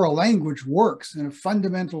oral language works in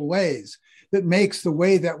fundamental ways that makes the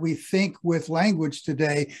way that we think with language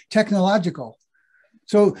today technological.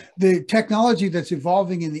 So the technology that's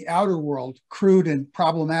evolving in the outer world, crude and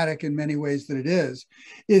problematic in many ways that it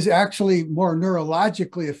is actually more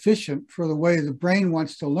neurologically efficient for the way the brain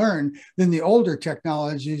wants to learn than the older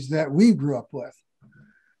technologies that we grew up with.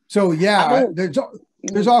 So yeah,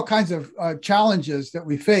 there's all kinds of challenges that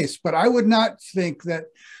we face, but I would not think that,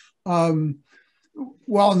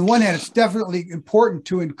 well, on the one hand, it's definitely important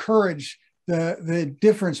to encourage the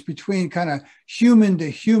difference between kind of human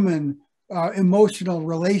to human emotional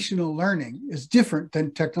relational learning is different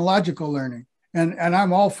than technological learning. And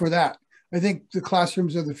I'm all for that. I think the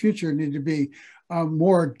classrooms of the future need to be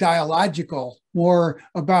more dialogical, more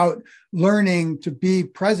about learning to be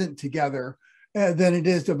present together than it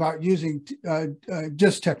is about using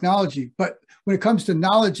just technology. But when it comes to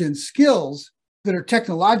knowledge and skills that are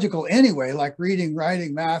technological anyway, like reading,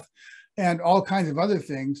 writing, math, and all kinds of other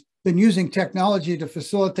things, then using technology to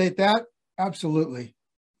facilitate that, absolutely.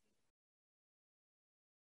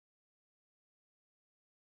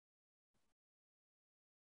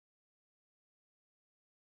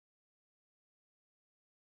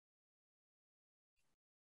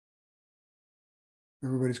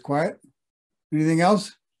 Everybody's quiet. Anything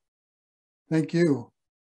else? Thank you.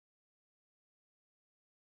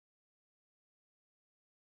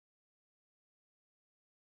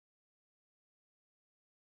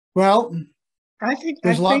 Well, I think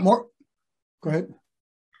there's a lot more. Go ahead.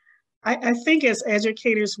 I think as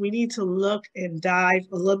educators, we need to look and dive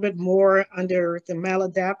a little bit more under the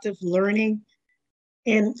maladaptive learning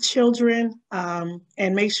in children,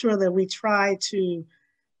 and make sure that we try to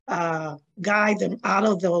guide them out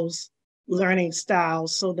of those learning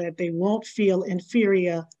styles so that they won't feel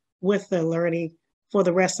inferior with their learning for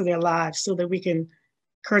the rest of their lives, so that we can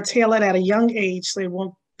curtail it at a young age so it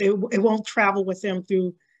won't travel with them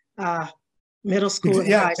through middle school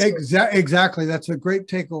and high school. Exactly. That's a great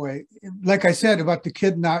takeaway. Like I said about the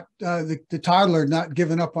kid not, the toddler not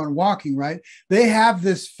giving up on walking, right? They have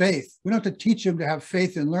this faith. We don't have to teach them to have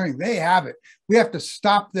faith in learning. They have it. We have to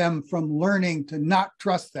stop them from learning to not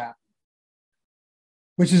trust that,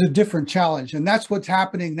 which is a different challenge. And that's what's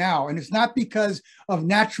happening now. And it's not because of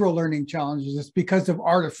natural learning challenges. It's because of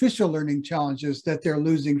artificial learning challenges that they're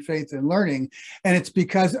losing faith in learning. And it's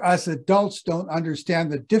because us adults don't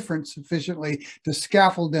understand the difference sufficiently to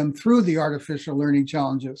scaffold them through the artificial learning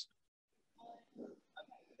challenges.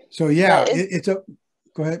 So yeah,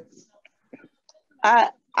 go ahead.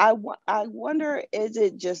 I wonder, is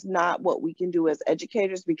it just not what we can do as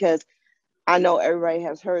educators? Because I know everybody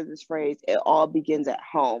has heard this phrase, it all begins at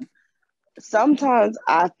home. Sometimes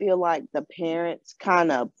I feel like the parents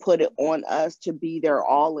kind of put it on us to be their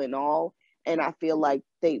all in all. And I feel like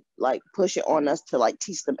they like push it on us to like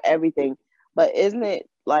teach them everything. But isn't it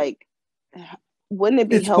like, wouldn't it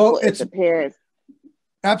be helpful if the parents?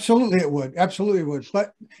 Absolutely it would. Absolutely it would.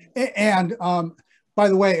 But, and by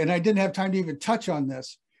the way, and I didn't have time to even touch on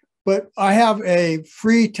this, but I have a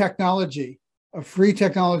free technology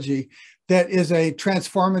that is a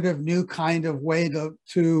transformative new kind of way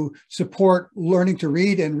to support learning to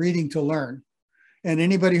read and reading to learn. And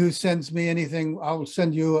anybody who sends me anything, I'll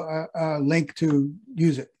send you a link to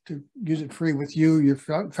use it free with you, your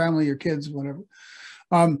family, your kids, whatever.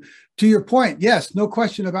 To your point, yes, no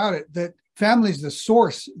question about it, that family is the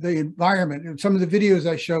source, the environment. And some of the videos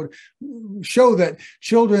I showed show that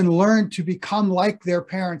children learn to become like their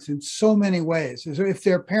parents in so many ways. So if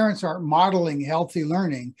their parents aren't modeling healthy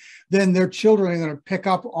learning, then their children are going to pick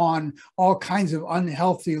up on all kinds of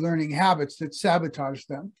unhealthy learning habits that sabotage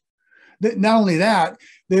them. Not only that,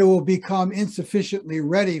 they will become insufficiently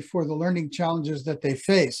ready for the learning challenges that they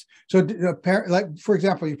face. So, like, for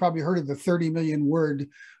example, you probably heard of the 30 million word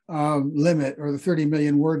limit or the 30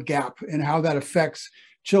 million word gap and how that affects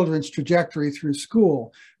children's trajectory through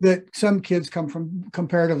school, that some kids come from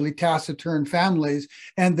comparatively taciturn families,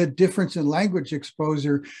 and the difference in language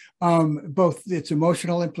exposure, both its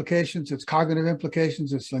emotional implications, its cognitive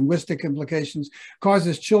implications, its linguistic implications,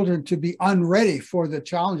 causes children to be unready for the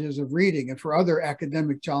challenges of reading and for other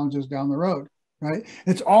academic challenges down the road, right?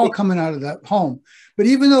 It's all coming out of that home. But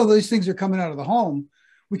even though these things are coming out of the home,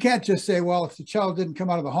 we can't just say, well, if the child didn't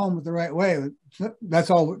come out of the home the right way,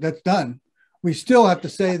 that's all that's done. We still have to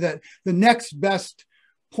say that the next best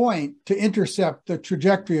point to intercept the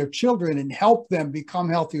trajectory of children and help them become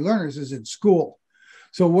healthy learners is in school.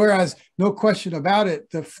 So whereas, no question about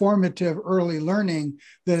it, the formative early learning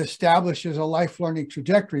that establishes a life learning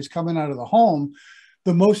trajectory is coming out of the home,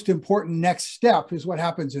 the most important next step is what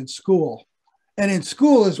happens in school. And in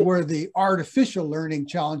school is where the artificial learning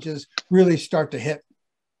challenges really start to hit.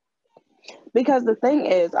 Because the thing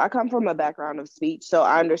is, I come from a background of speech, so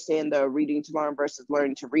I understand the reading to learn versus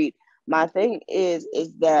learning to read. My thing is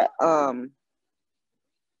that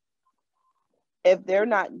if they're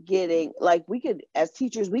not getting, like, we could, as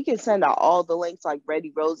teachers, we can send out all the links like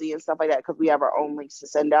Ready Rosie and stuff like that, because we have our own links to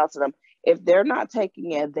send out to them. If they're not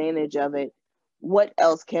taking advantage of it, what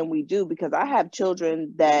else can we do? Because I have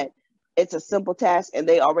children that it's a simple task and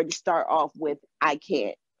they already start off with, I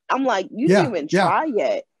can't. I'm like, you didn't even try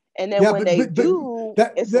yet. And then when they do,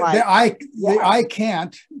 it's like, the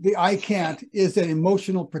I can't is an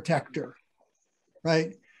emotional protector,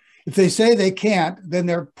 right? If they say they can't, then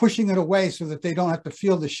they're pushing it away so that they don't have to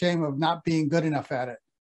feel the shame of not being good enough at it.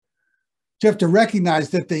 You have to recognize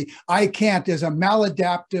that the I can't is a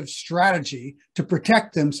maladaptive strategy to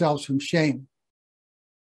protect themselves from shame.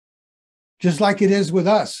 Just like it is with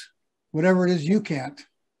us, whatever it is you can't,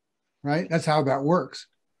 right? That's how that works.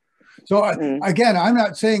 So again, I'm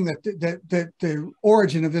not saying that the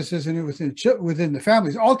origin of this isn't within the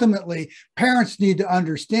families. Ultimately, parents need to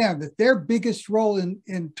understand that their biggest role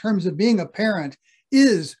in terms of being a parent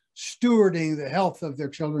is stewarding the health of their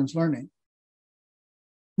children's learning.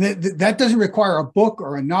 That doesn't require a book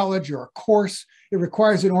or a knowledge or a course. It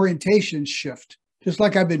requires an orientation shift, just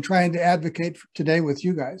like I've been trying to advocate for today with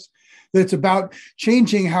you guys. It's about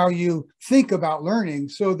changing how you think about learning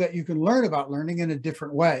so that you can learn about learning in a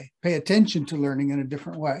different way, pay attention to learning in a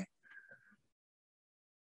different way.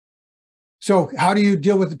 So how do you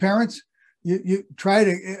deal with the parents? You try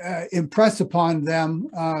to impress upon them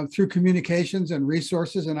through communications and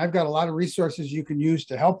resources. And I've got a lot of resources you can use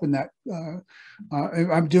to help in that.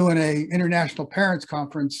 I'm doing an international parents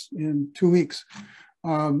conference in 2 weeks.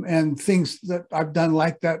 And things that I've done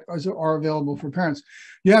like that are available for parents.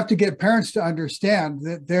 You have to get parents to understand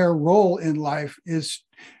that their role in life is,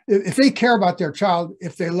 if they care about their child,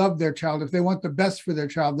 if they love their child, if they want the best for their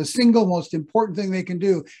child, the single most important thing they can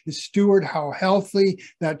do is steward how healthy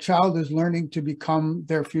that child is learning to become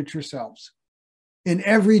their future selves in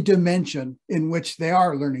every dimension in which they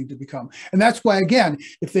are learning to become. And that's why, again,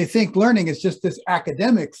 if they think learning is just this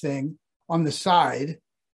academic thing on the side,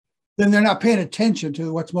 then they're not paying attention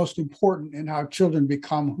to what's most important in how children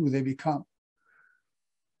become who they become.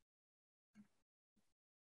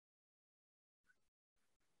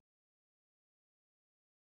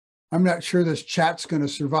 I'm not sure this chat's going to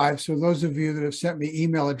survive. So those of you that have sent me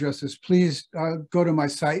email addresses, please go to my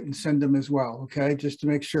site and send them as well, okay? Just to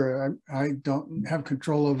make sure I don't have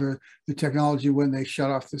control over the technology when they shut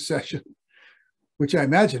off the session, which I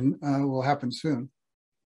imagine will happen soon.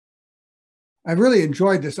 I really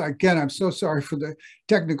enjoyed this. Again, I'm so sorry for the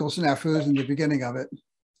technical snafus in the beginning of it.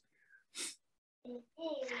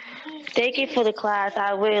 Thank you for the class.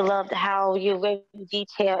 I really loved how you very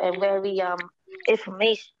detailed and very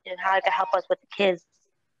information how it can help us with the kids,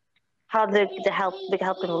 how they can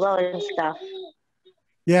help them learn and stuff.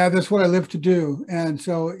 Yeah, that's what I live to do. And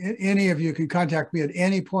so any of you can contact me at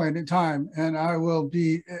any point in time, and I will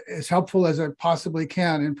be as helpful as I possibly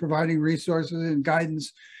can in providing resources and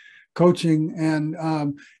guidance, coaching, and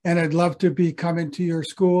I'd love to be coming to your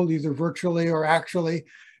school either virtually or actually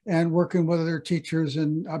and working with other teachers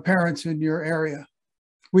and parents in your area.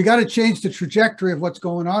 We got to change the trajectory of what's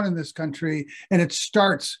going on in this country, and it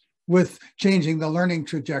starts with changing the learning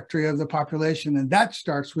trajectory of the population, and that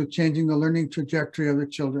starts with changing the learning trajectory of the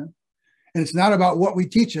children. And it's not about what we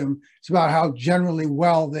teach them, it's about how generally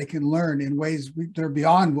well they can learn in ways that are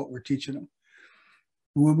beyond what we're teaching them.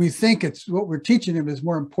 When we think it's what we're teaching them is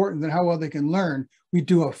more important than how well they can learn, we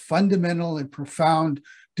do a fundamental and profound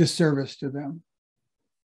disservice to them.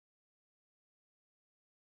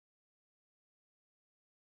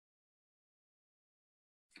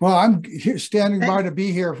 Well, I'm standing by to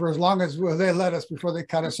be here for as long as they let us before they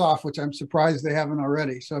cut us off, which I'm surprised they haven't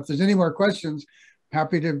already. So if there's any more questions,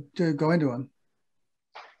 happy to go into them.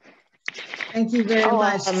 Thank you very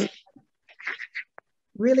much.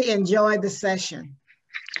 Really enjoyed the session.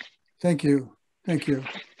 Thank you. Thank you.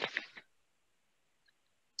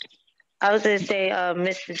 I was going to say,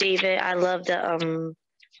 Mr. David, I love the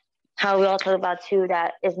how we all talk about too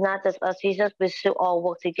that it's not just us teachers, we should all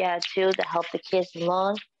work together too to help the kids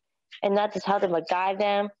learn, and not just help them but guide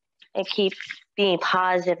them and keep being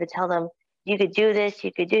positive and tell them you could do this,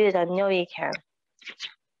 you could do this. I know you can.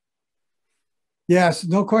 Yes,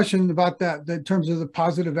 no question about that in terms of the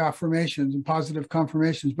positive affirmations and positive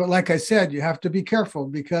confirmations. But like I said, you have to be careful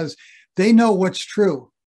because they know what's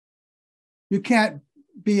true. You can't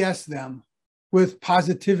BS them with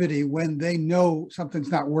positivity when they know something's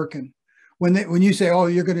not working. when you say, oh,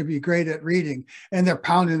 you're going to be great at reading, and they're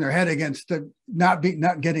pounding their head against the not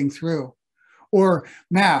getting through. Or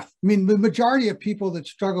math. I mean, the majority of people that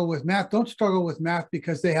struggle with math don't struggle with math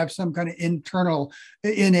because they have some kind of internal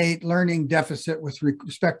innate learning deficit with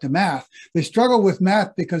respect to math. They struggle with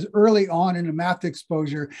math because early on in a math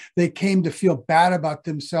exposure, they came to feel bad about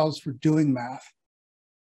themselves for doing math.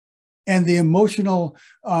 And the emotional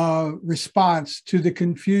response to the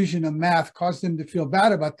confusion of math caused them to feel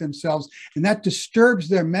bad about themselves. And that disturbs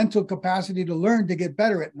their mental capacity to learn to get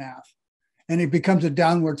better at math. And it becomes a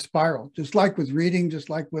downward spiral, just like with reading, just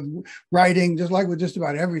like with writing, just like with just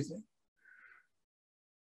about everything.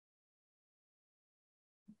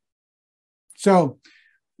 So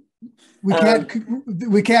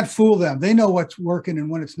we can't fool them. They know what's working and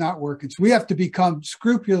when it's not working. So we have to become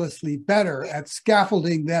scrupulously better at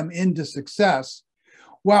scaffolding them into success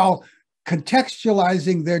while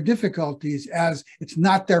contextualizing their difficulties as it's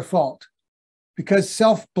not their fault. Because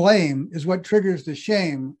self-blame is what triggers the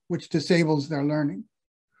shame, which disables their learning.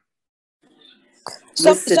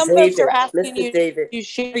 Some folks are asking you to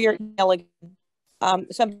share your email again.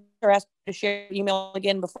 Some are asking you to share your email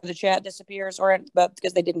again before the chat disappears, but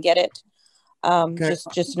because they didn't get it. Okay.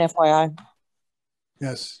 Just an FYI.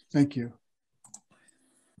 Yes, thank you.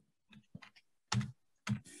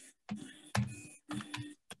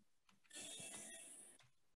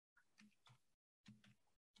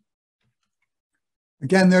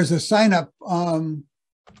 Again, there's a sign up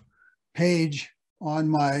page on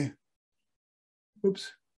my,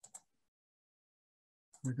 oops,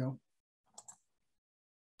 there we go.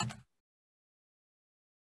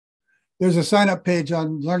 There's a sign up page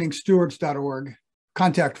on learningstewards.org,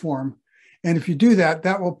 contact form. And if you do that,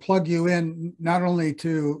 that will plug you in not only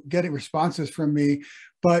to getting responses from me,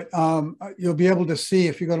 but you'll be able to see,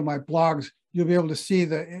 if you go to my blogs, you'll be able to see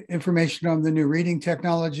the information on the new reading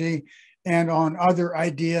technology and on other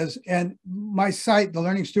ideas. And my site, the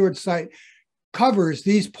Learning Steward site, covers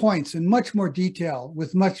these points in much more detail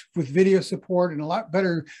with video support and a lot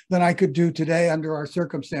better than I could do today under our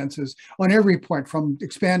circumstances on every point, from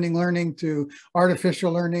expanding learning to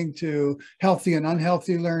artificial learning to healthy and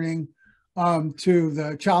unhealthy learning, to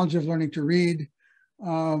the challenge of learning to read,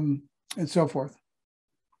 and so forth.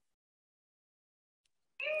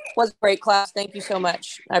 Was a great class. Thank you so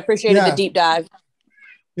much. I appreciated the deep dive.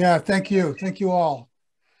 Yeah, thank you. Thank you all.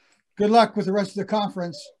 Good luck with the rest of the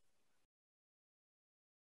conference.